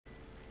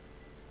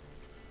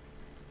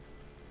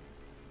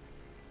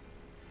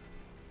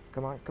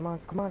Come on, come on,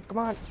 come on, come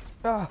on!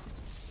 Ah!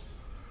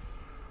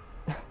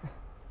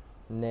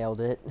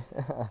 Nailed it.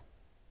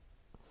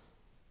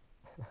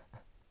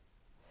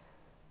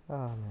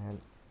 Oh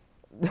man.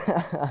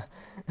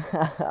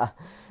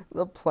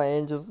 The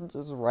plane just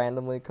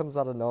randomly comes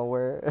out of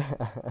nowhere.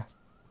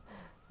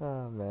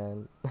 Oh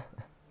man.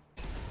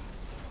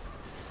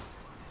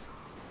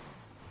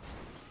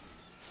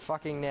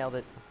 Fucking nailed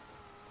it.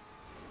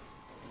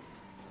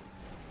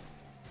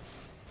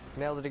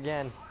 Nailed it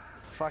again.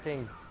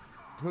 Fucking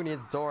who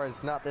needs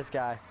doors? Not this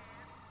guy.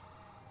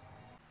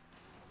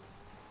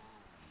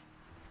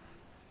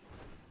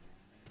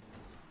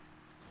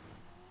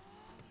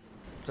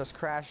 Just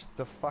crashed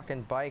the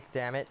fucking bike,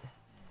 damn it.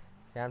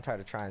 Yeah, I'm tired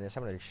of trying this.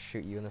 I'm gonna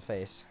shoot you in the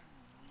face.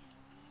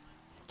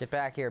 Get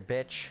back here,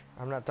 bitch.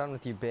 I'm not done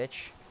with you,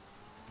 bitch.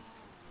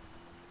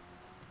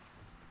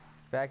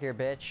 Back here,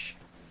 bitch.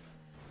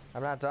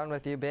 I'm not done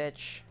with you,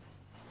 bitch.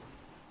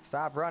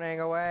 Stop running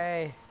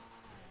away.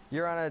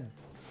 You're on a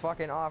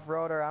fucking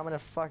off-roader. I'm in a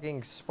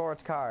fucking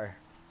sports car.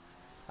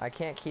 I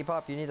can't keep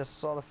up. You need to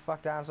slow the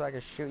fuck down so I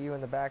can shoot you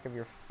in the back of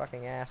your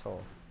fucking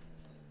asshole.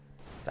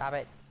 Stop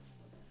it.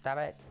 Stop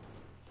it.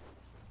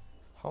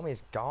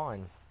 Homie's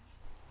gone.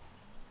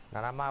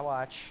 Not on my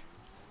watch.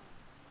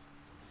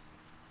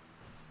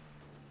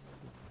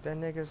 That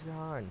nigga's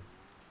gone.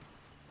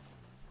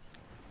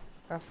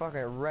 That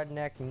fucking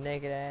redneck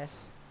naked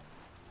ass.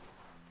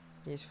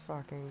 He's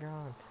fucking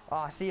gone. Oh,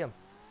 I see him.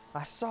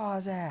 I saw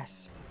his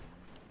ass.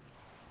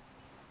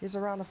 He's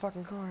around the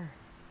fucking corner.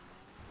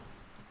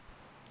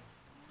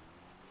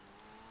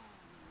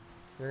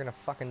 You're gonna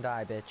fucking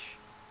die, bitch.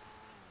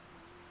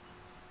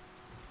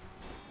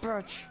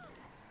 Bitch.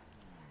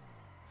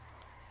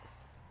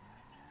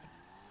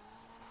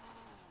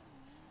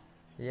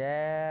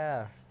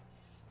 Yeah.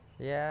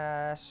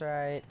 Yeah, that's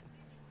right.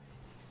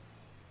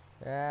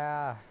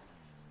 Yeah.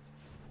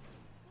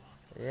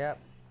 Yep.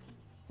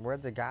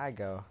 Where'd the guy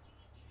go?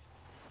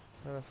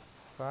 Where the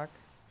fuck?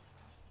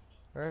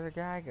 Where'd the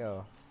guy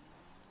go?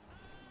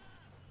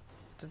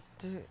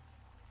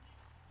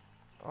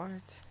 What?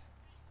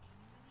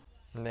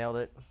 Nailed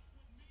it.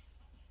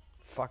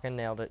 Fucking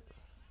nailed it.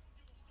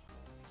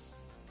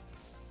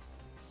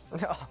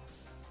 No.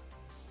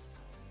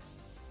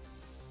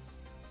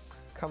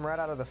 Come right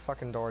out of the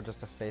fucking door just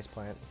to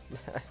faceplant.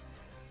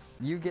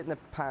 You get in the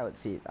pilot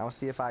seat. I'll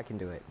see if I can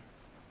do it.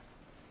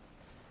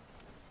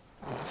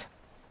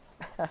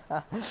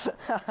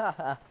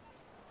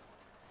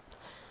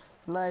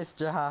 Nice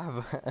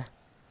job.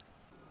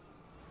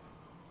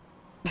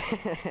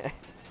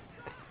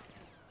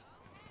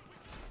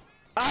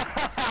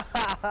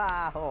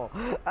 Ow!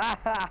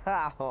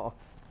 Ow!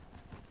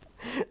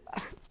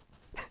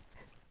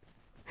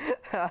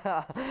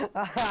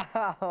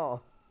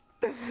 Ow!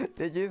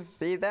 Did you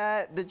see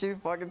that? Did you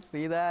fucking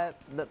see that?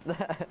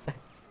 That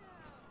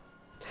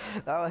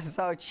was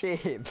so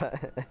cheap.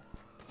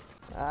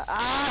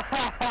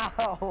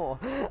 Ow!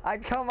 I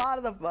come out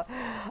of the...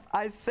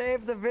 I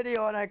saved the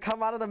video and I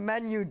come out of the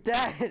menu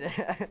dead.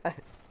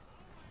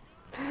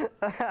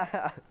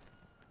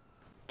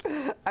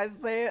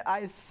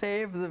 I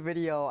saved the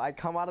video. I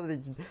come out of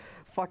the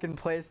fucking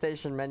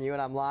PlayStation menu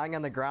and I'm lying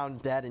on the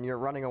ground dead and you're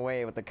running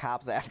away with the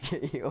cops after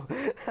you.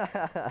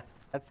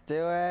 Let's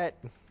do it.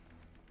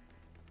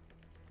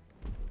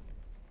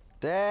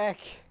 Dick.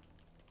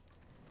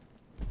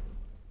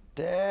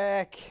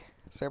 Dick.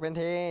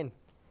 Serpentine.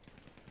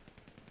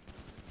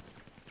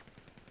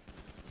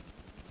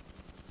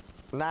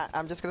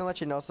 I'm just gonna let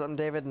you know something,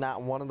 David.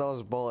 Not one of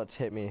those bullets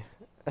hit me.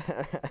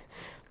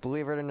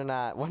 Believe it or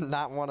not,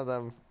 not one of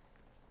them.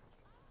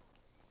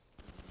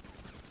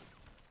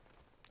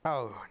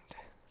 Oh.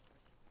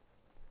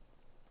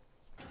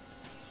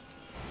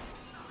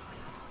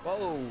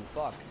 Whoa,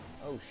 fuck.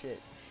 Oh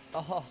shit.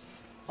 Oh,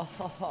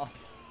 oh,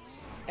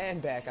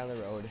 and back on the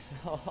road.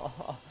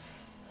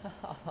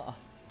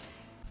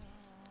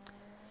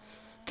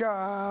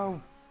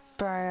 Go!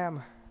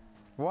 Bam!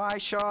 Why,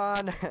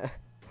 Sean?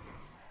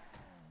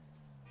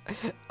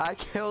 I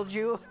killed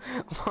you?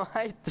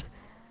 What?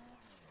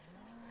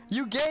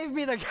 You gave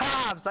me the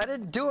cops! I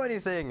didn't do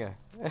anything!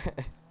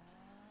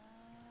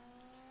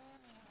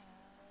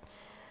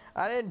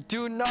 I didn't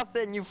do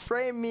nothing! You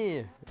framed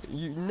me!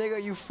 You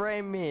nigga, you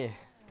framed me!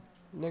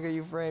 Nigga,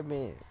 you framed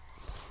me!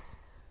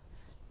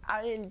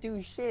 I didn't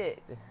do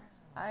shit!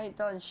 I ain't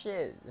done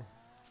shit!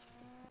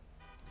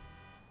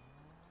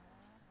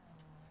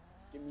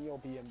 Give me your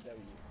BMW.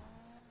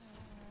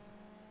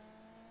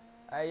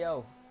 Hey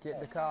yo, get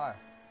in the car.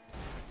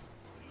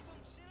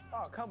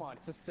 Oh, come on,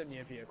 it's a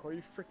semi vehicle. Are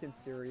you freaking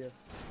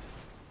serious?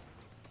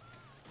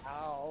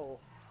 Ow.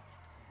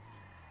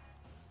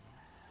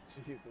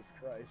 Jesus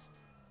Christ.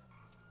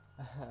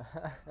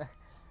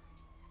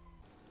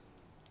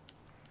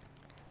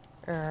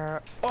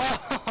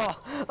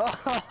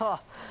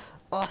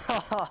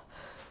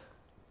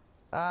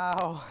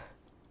 Ow.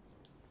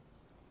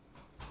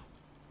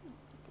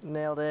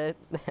 Nailed it.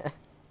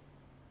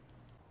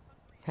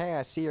 Hey,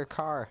 I see your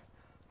car.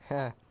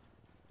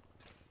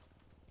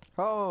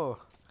 Oh.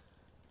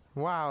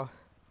 Wow.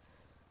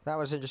 That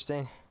was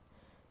interesting.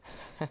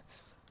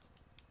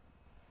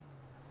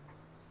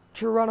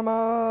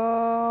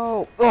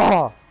 Geronimo!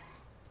 Oh!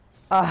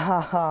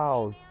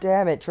 Oh!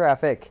 Damn it,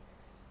 traffic!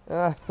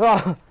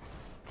 Oh!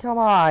 Come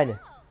on!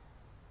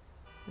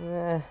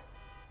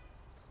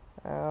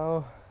 Oh.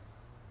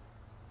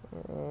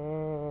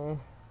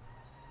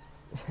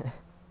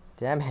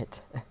 Damn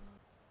it.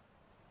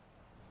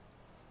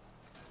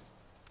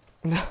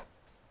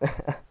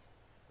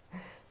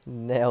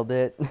 Nailed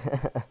it.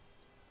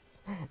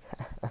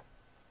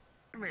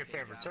 Do me a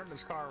favor, turn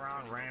this car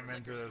around, ram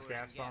into those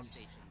gas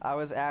pumps. I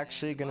was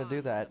actually gonna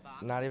do that.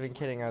 Not even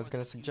kidding, I was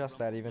gonna suggest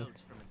that even.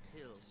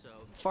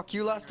 Fuck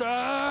you, Lester!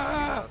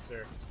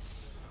 Lester.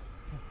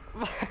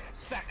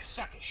 Suck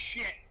of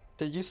shit!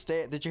 Did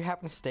you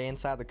happen to stay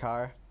inside the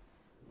car?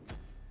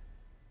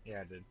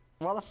 Yeah, I did.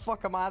 Why the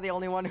fuck am I the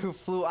only one who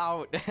flew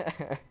out?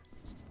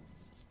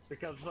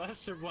 Because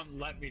Lester wouldn't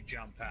let me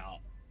jump out.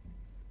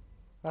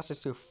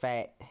 Lester's too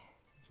fat.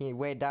 He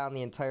weighed down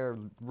the entire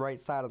right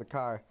side of the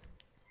car.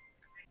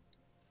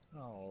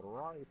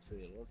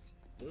 Alrighty, let's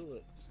do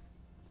it.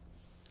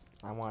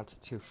 I want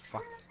to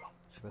fuck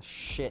the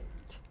shit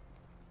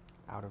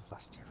out of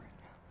Lester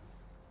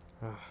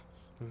right now.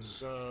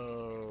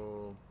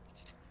 So...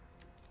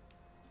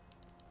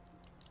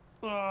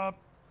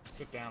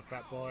 sit down,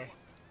 fat boy.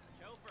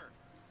 Chauffeur,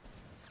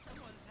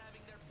 someone's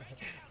having their bank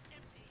account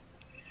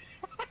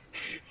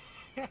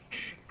empty.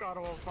 Got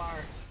him on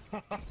fire.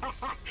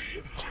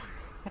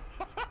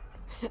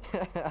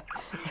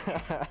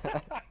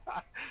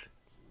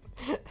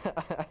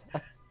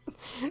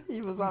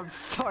 He was on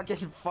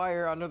fucking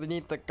fire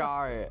underneath the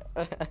car.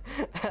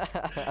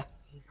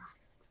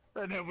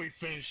 And then we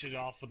finish it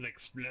off with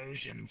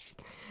explosions.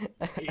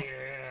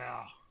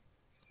 Yeah.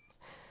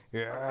 I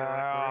feel like we're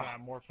gonna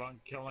have more fun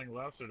killing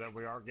Lester than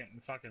we are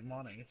getting fucking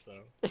money,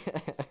 so.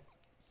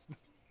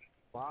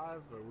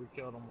 Live, but we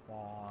killed him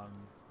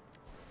on...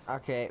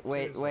 Okay,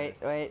 wait. Oh,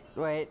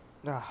 I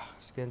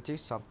was gonna do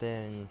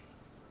something.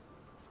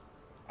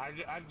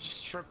 I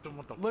just tripped him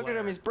with the Look at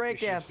him, he's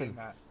breakdancing.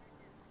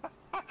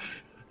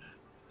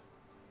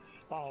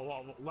 Oh,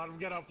 well, let him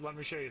get up, let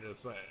me show you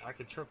this. I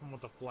could trip him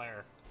with a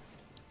flare.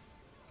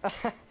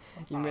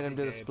 You made him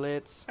do the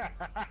splits.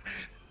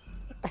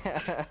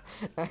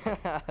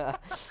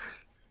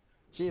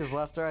 Jeez,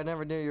 Lester, I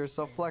never knew you were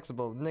so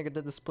flexible. Nigga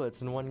did the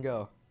splits in one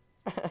go.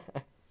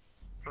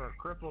 For a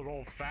crippled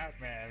old fat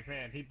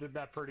man, he did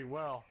that pretty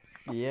well.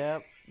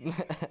 Yep.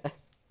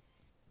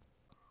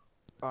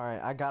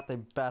 Alright, I got the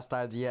best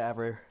idea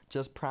ever.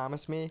 Just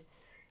promise me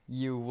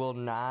you will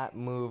not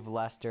move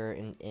Lester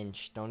an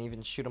inch. Don't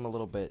even shoot him a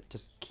little bit.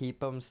 Just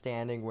keep him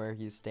standing where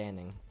he's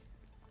standing.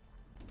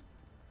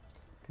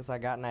 Because I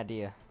got an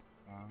idea.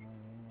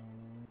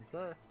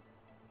 Okay.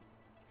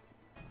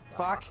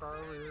 Fuck!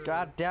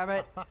 God damn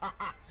it!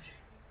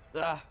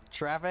 Ugh,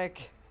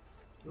 traffic!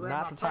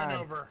 Not the time.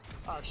 Over.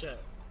 Oh shit.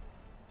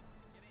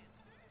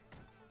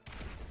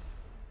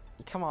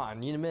 Come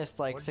on, you missed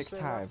like What'd you 6 say,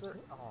 times. Lester?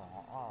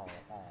 Oh.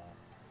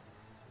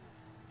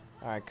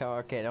 Alright, come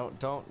okay,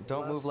 don't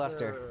move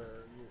Lester.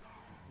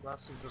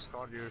 Lester just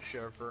called you a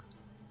chauffeur.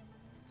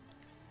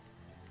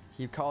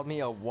 He called me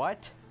a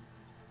what?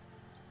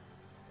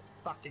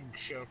 Fucking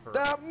chauffeur.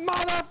 The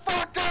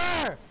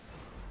motherfucker!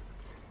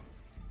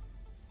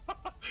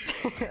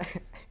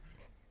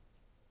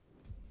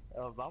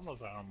 That was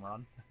almost a home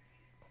run.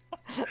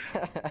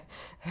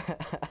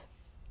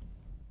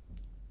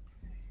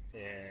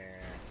 Yeah.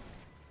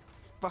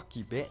 Fuck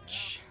you,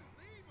 bitch.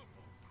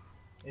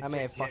 It I may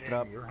said have fucked get it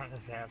up. in, You run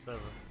his ass over.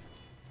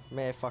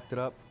 May have fucked it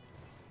up.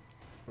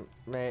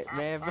 May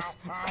have.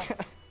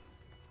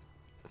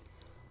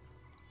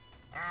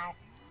 Ow.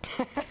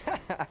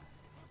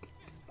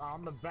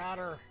 I'm the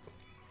batter.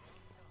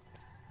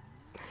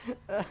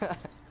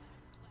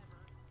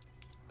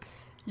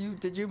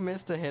 Did you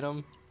miss to hit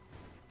him?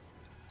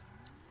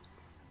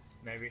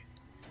 Maybe.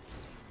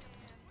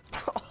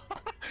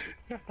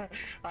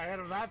 I hit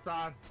him that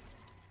time.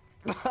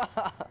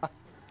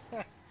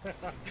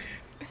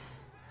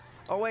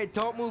 Oh wait,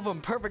 don't move him.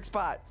 Perfect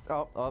spot.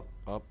 Oh.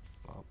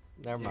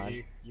 Never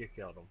mind. You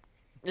killed him.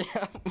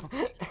 Yeah.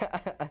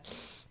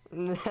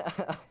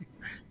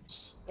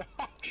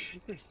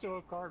 There's still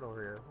a card over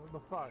here. What the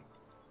fuck?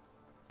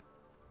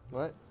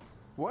 What?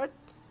 What?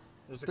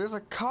 There's a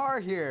car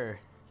here.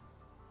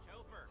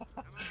 Chauffeur,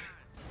 come on.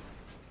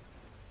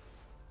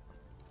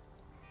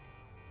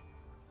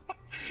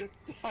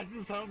 I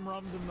just home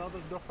runned another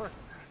door.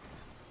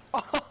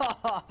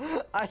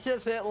 I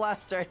just hit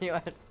Lester and he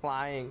went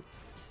flying.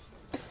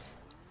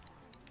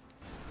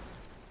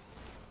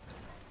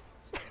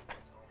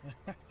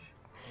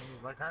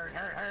 He's like,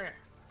 hurry.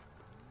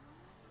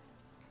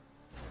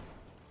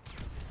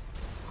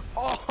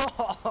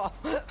 Oh!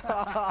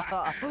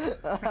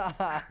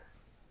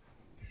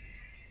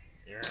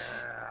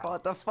 Yeah.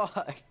 What the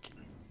fuck?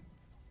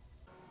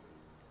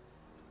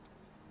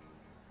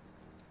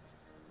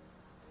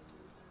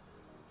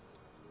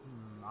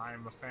 I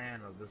am a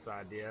fan of this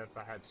idea. If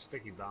I had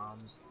sticky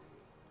bombs.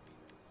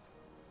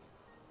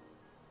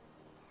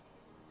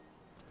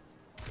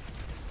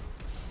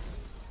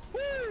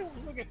 Woo!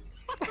 Look at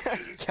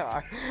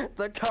car.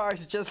 The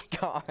car's just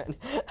gone.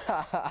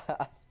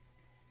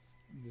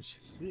 Did you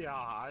see how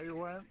high you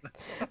went?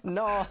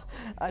 No,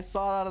 I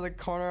saw it out of the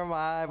corner of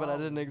my eye, but I Oh.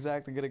 didn't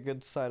exactly get a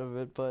good sight of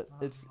it. But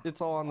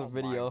it's all on the Oh my.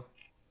 video.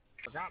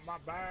 Forgot my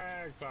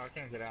bag, so I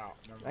can't get out.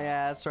 Never mind.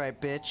 Yeah, that's right,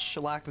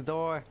 bitch. Lock the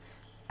door.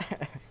 Is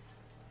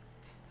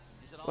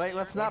it all Wait, there?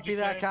 let's not What'd be you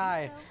that say?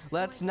 guy. So, you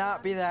Let's wanna go not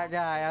on be the that shop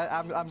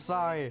guy. or I'm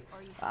sorry.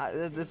 or you have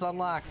to It's sit in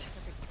unlocked. the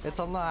perfect It's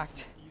couch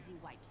unlocked. easy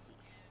wipe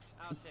seat.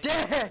 I'll take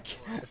it. Dick!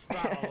 It's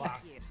not a lie.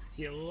 Thank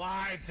you. You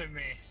lied to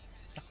me.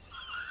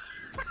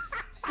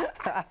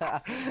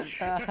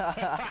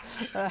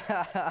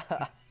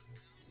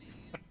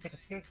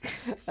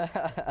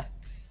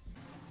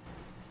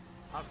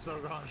 I'm still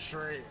going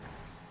straight.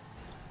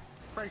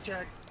 Brake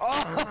check.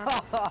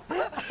 Oh!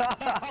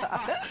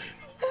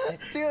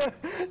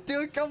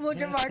 dude, come look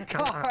at my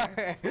car.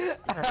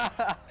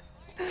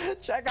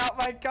 Check out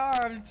my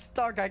car. I'm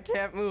stuck. I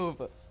can't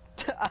move.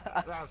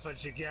 That's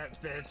what you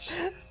get, bitch.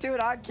 Dude,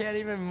 I can't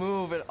even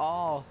move at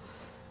all.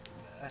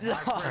 I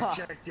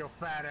brake checked your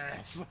fat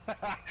ass.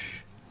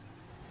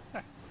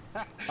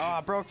 Oh,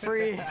 I broke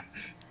free. I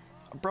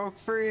broke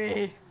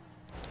free.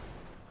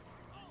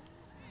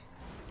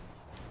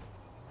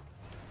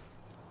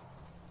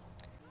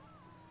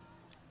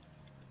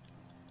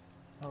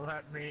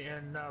 Let me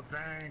in the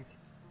bank.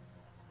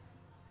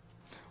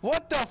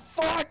 What the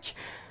fuck?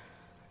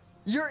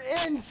 You're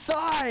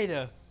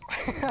inside.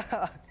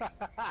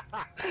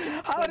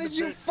 How did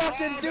you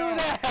fucking do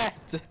that?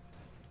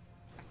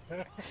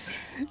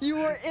 You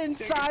were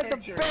inside the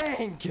picture.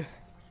 bank.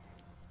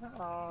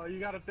 Oh, you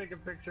gotta take a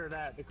picture of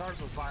that. The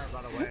car's on fire,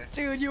 by the way.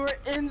 Dude, you were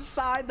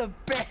inside the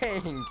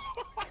bank.